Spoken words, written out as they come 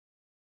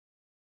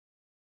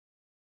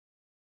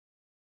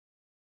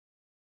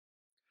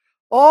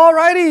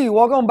Alrighty,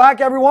 welcome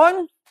back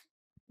everyone.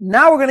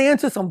 Now we're going to get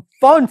into some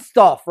fun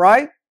stuff,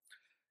 right?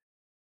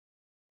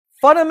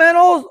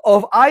 Fundamentals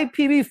of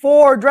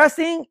IPv4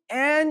 addressing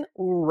and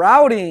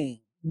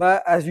routing.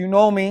 But as you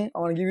know me, I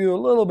want to give you a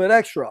little bit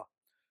extra.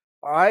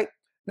 All right.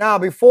 Now,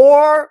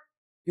 before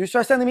you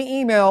start sending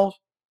me emails,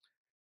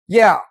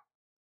 yeah,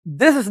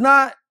 this is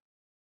not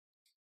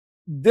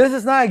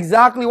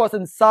exactly what's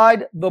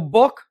inside the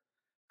book,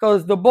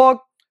 because the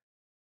book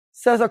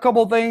says a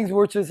couple things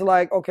which is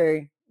like,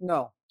 okay,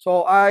 no.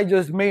 So I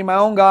just made my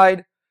own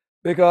guide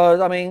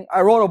because, I mean, I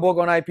wrote a book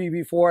on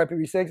IPv4,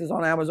 IPv6. It's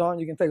on Amazon.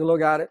 You can take a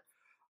look at it.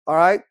 All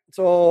right.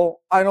 So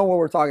I know what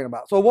we're talking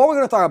about. So what we're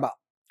going to talk about,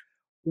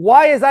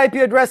 why is IP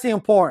addressing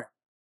important?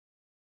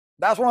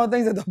 That's one of the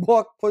things that the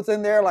book puts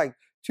in there, like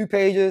 2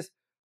 pages.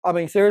 I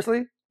mean,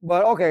 seriously.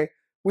 But okay,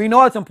 we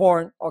know it's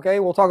important.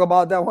 Okay, we'll talk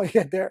about that when we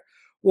get there.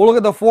 We'll look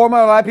at the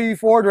format of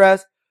IPv4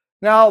 address.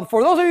 Now,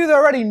 for those of you that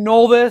already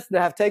know this,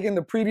 that have taken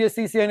the previous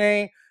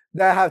CCNA,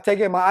 that have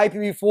taken my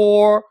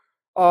IPv4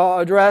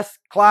 address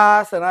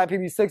class and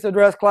IPv6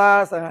 address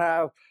class, and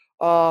have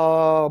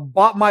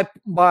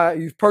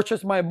you've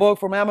purchased my book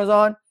from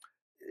Amazon,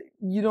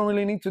 you don't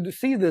really need to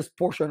see this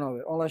portion of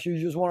it unless you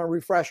just want a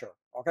refresher.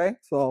 Okay,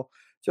 so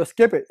just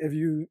skip it if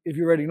you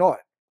already know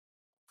it.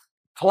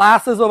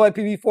 Classes of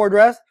IPv4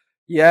 address.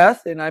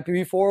 Yes, in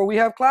IPv4 we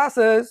have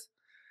classes.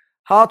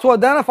 How to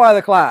identify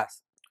the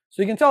class.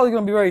 So you can tell it's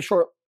going to be very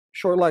short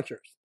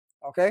lectures.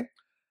 Okay.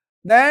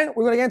 Then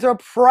we're going to get into a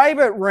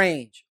private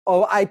range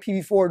of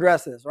IPv4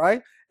 addresses,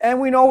 right? And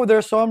we know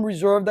there's some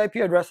reserved IP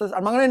addresses.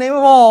 I'm not going to name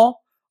them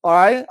all. All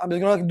right. I'm just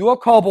going to do a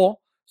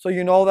couple so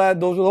you know that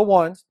those are the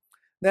ones.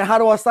 Then how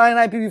to assign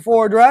an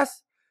IPv4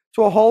 address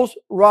to a host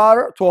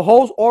router, to a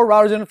host or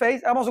router's interface.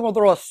 I'm also going to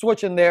throw a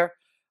switch in there.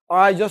 All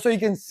right, just so you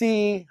can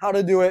see how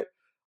to do it.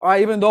 All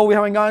right, even though we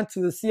haven't gotten to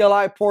the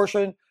CLI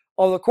portion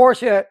of the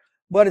course yet,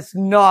 but it's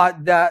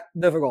not that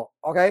difficult.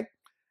 Okay.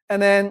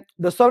 And then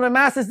the subnet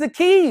mask is the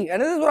key.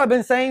 And this is what I've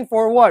been saying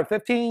for what,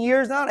 15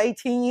 years now,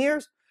 18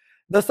 years?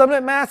 The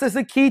subnet mask is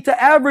the key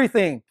to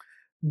everything.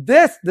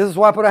 This is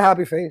why I put a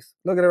happy face.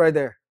 Look at it right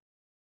there.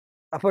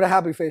 I put a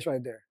happy face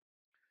right there.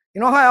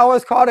 You know how I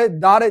always called it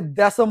dotted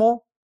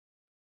decimal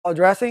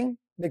addressing?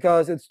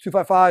 Because it's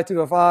 255,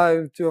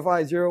 255,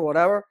 250,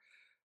 whatever.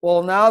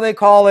 Well, now they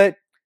call it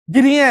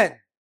DDN,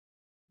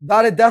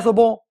 dotted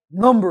decimal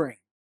numbering.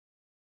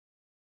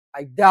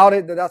 I doubt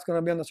it that that's going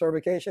to be on the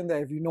certification,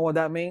 that if you know what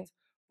that means,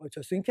 but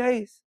just in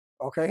case,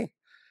 okay?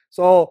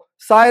 So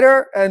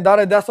CIDR and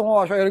dotted decimal,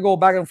 I'll try to go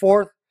back and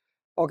forth,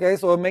 okay?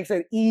 So it makes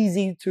it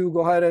easy to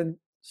go ahead and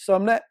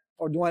subnet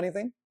or do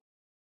anything.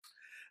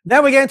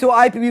 Then we get into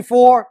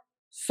IPv4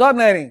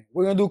 subnetting.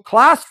 We're going to do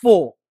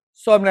classful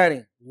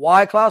subnetting.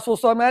 Why classful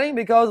subnetting?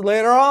 Because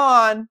later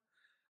on,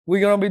 we're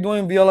going to be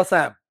doing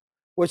VLSM,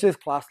 which is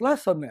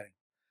classless subnetting.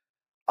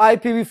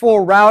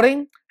 IPv4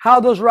 routing. How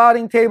does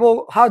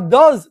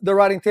the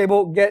routing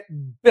table get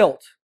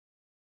built?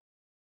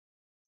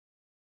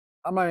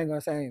 I'm not even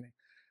going to say anything.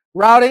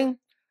 Routing,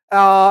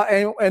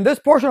 and this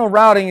portion of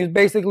routing is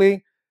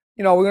basically,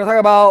 we're going to talk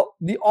about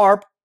the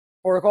ARP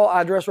protocol,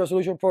 address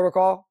resolution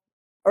protocol.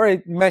 I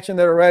already mentioned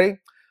it already.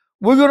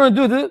 We're going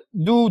to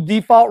do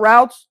default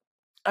routes.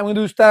 I'm going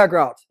to do static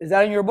routes. Is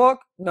that in your book?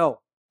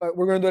 No, but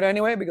we're going to do it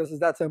anyway because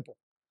it's that simple.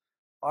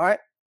 All right.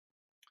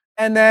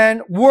 And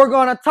then we're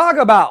going to talk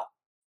about,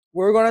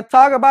 we're going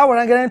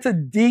to get into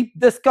deep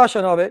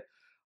discussion of it.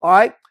 All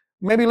right.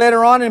 Maybe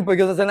later on,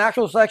 because it's an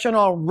actual section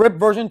on RIP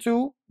version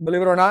 2,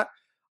 believe it or not.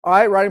 All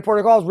right. Writing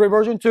protocols, RIP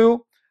version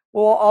 2.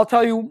 Well, I'll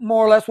tell you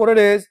more or less what it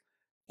is.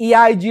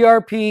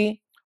 EIGRP,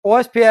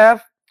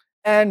 OSPF,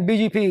 and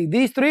BGP.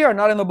 These 3 are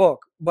not in the book,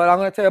 but I'm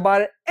going to tell you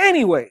about it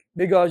anyway,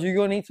 because you're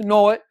going to need to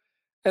know it.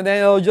 And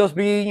then it'll just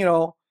be,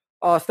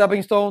 a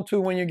stepping stone to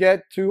when you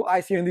get to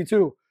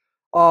ICMD2.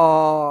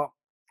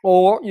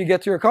 Or you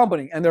get to your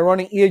company and they're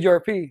running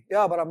EIGRP.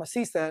 Yeah, but I'm a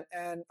CSAN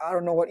and I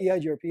don't know what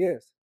EIGRP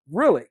is.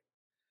 Really?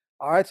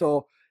 All right,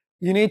 so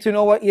you need to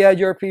know what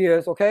EIGRP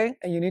is, okay?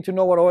 And you need to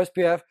know what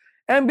OSPF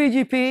and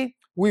BGP.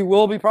 We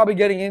will be probably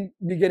getting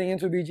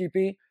into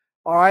BGP.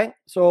 All right,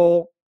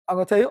 so I'm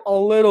gonna tell you a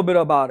little bit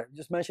about it.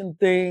 Just mention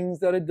things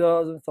that it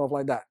does and stuff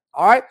like that.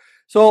 All right,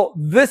 so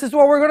this is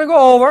what we're gonna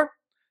go over.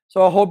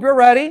 So I hope you're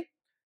ready.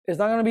 It's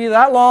not gonna be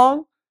that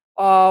long,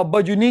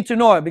 but you need to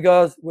know it,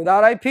 because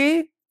without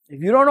IP,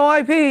 if you don't know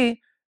IP,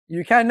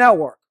 you can't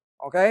network,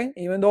 okay?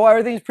 Even though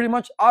everything's pretty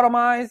much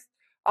automized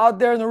out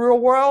there in the real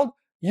world,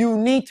 you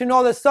need to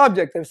know the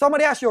subject. If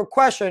somebody asks you a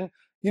question,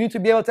 you need to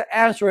be able to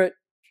answer it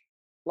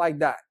like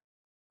that.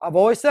 I've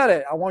always said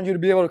it. I want you to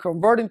be able to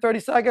convert in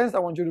 30 seconds. I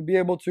want you to be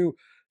able to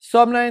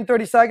subnet in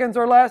 30 seconds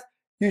or less.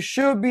 You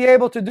should be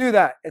able to do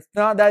that. It's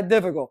not that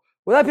difficult.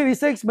 With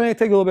IPv6, it may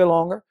take a little bit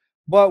longer,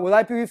 but with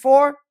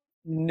IPv4,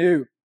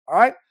 no. All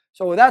right?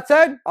 So with that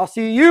said, I'll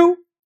see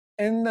you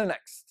in the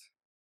next.